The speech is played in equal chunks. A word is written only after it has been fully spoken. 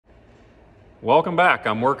Welcome back.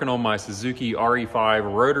 I'm working on my Suzuki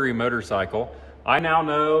Re5 rotary motorcycle. I now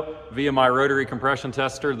know via my rotary compression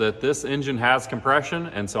tester that this engine has compression,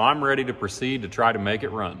 and so I'm ready to proceed to try to make it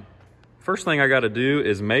run. First thing I got to do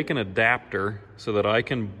is make an adapter so that I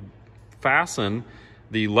can fasten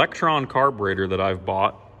the Electron carburetor that I've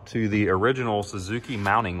bought to the original Suzuki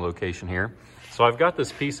mounting location here. So I've got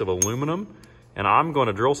this piece of aluminum, and I'm going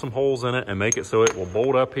to drill some holes in it and make it so it will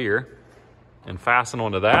bolt up here and fasten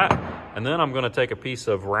onto that. And then I'm going to take a piece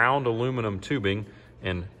of round aluminum tubing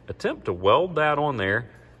and attempt to weld that on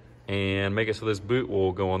there and make it so this boot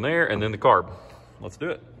will go on there and then the carb. Let's do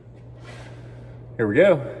it. Here we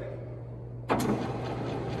go.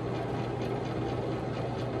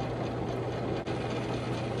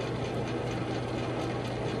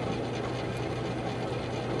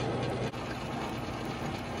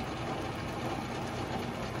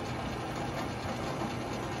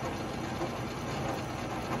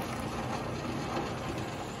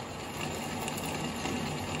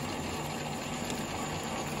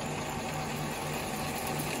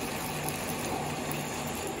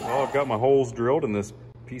 Well, I've got my holes drilled in this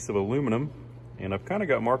piece of aluminum, and I've kind of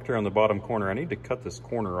got marked here on the bottom corner. I need to cut this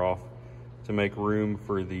corner off to make room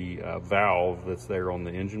for the valve that's there on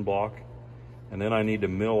the engine block. And then I need to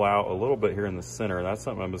mill out a little bit here in the center. That's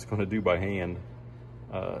something I'm just going to do by hand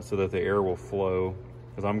so that the air will flow,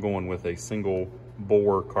 because I'm going with a single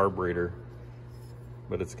bore carburetor,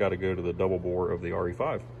 but it's got to go to the double bore of the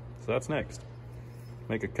Re5. So that's next.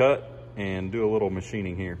 Make a cut and do a little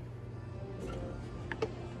machining here.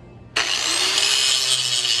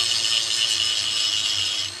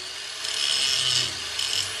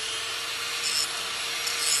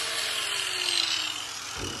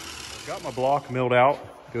 Got my block milled out.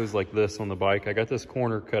 It goes like this on the bike. I got this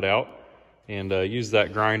corner cut out and used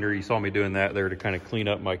that grinder. You saw me doing that there to kind of clean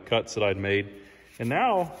up my cuts that I'd made. And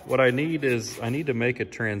now what I need is I need to make a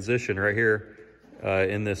transition right here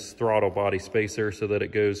in this throttle body spacer so that it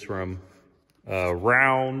goes from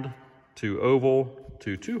round to oval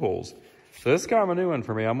to 2 holes. So this is kind of a new one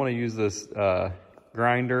for me. I'm going to use this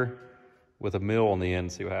grinder with a mill on the end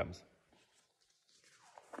and see what happens.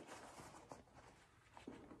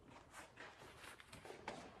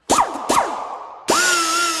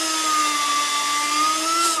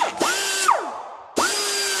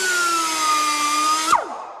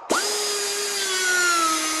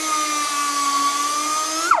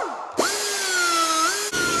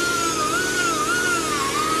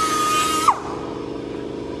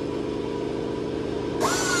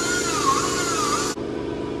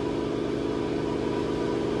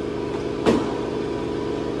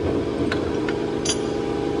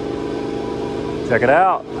 Check it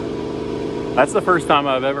out. That's the first time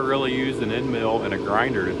I've ever really used an end mill and a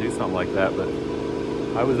grinder to do something like that, but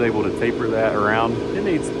I was able to taper that around. It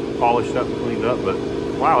needs polished up and cleaned up, but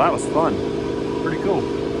wow, that was fun. Pretty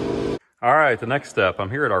cool. All right, the next step, I'm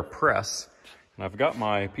here at our press, and I've got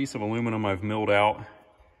my piece of aluminum I've milled out.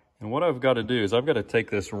 And what I've got to do is I've got to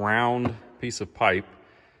take this round piece of pipe.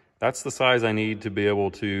 That's the size I need to be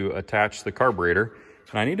able to attach the carburetor.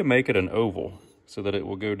 And I need to make it an oval so that it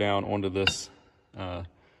will go down onto this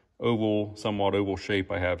somewhat oval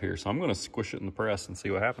shape I have here. So I'm going to squish it in the press and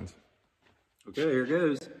see what happens. Okay, here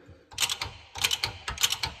goes.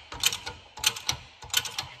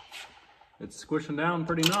 It's squishing down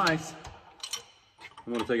pretty nice.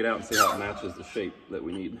 I'm going to take it out and see how it matches the shape that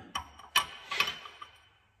we need.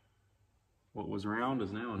 What was round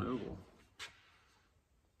is now an oval.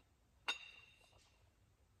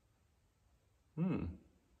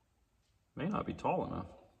 May not be tall enough.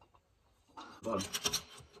 Bud.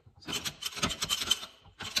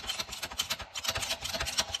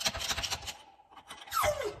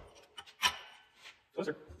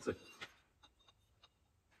 Closer. Let's see.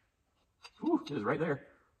 Ooh, it is right there.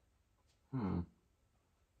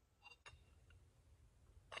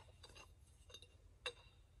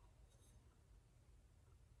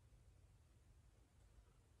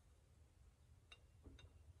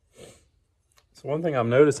 So one thing I'm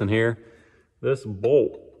noticing here, this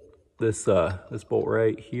bolt, this bolt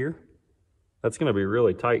right here, that's going to be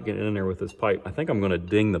really tight getting in there with this pipe. I think I'm going to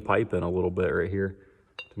ding the pipe in a little bit right here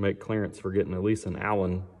to make clearance for getting at least an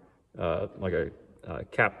Allen, like a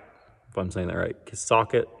cap, if I'm saying that right,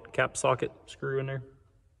 cap socket screw in there.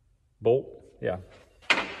 Bolt, yeah.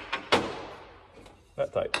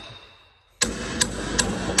 That tight.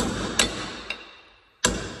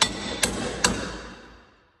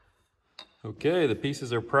 Okay, the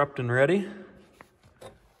pieces are prepped and ready.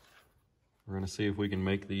 We're going to see if we can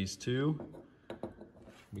make these two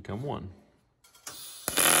become one.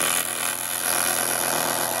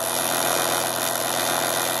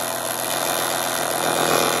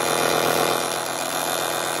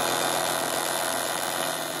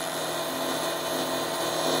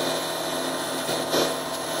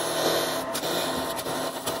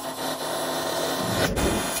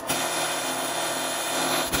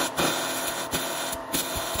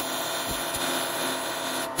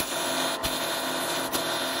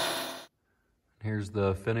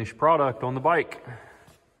 Here's the finished product on the bike.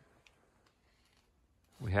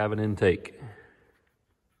 We have an intake.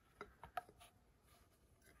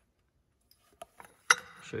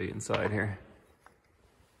 Show you inside here.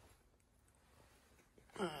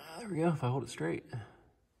 There we go, if I hold it straight.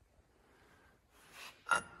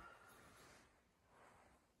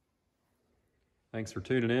 Thanks for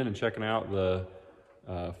tuning in and checking out the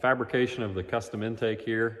fabrication of the custom intake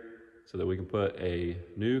here so that we can put a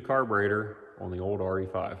new carburetor on the old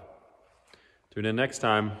RE5. Tune in next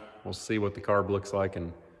time. We'll see what the carb looks like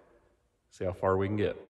and see how far we can get.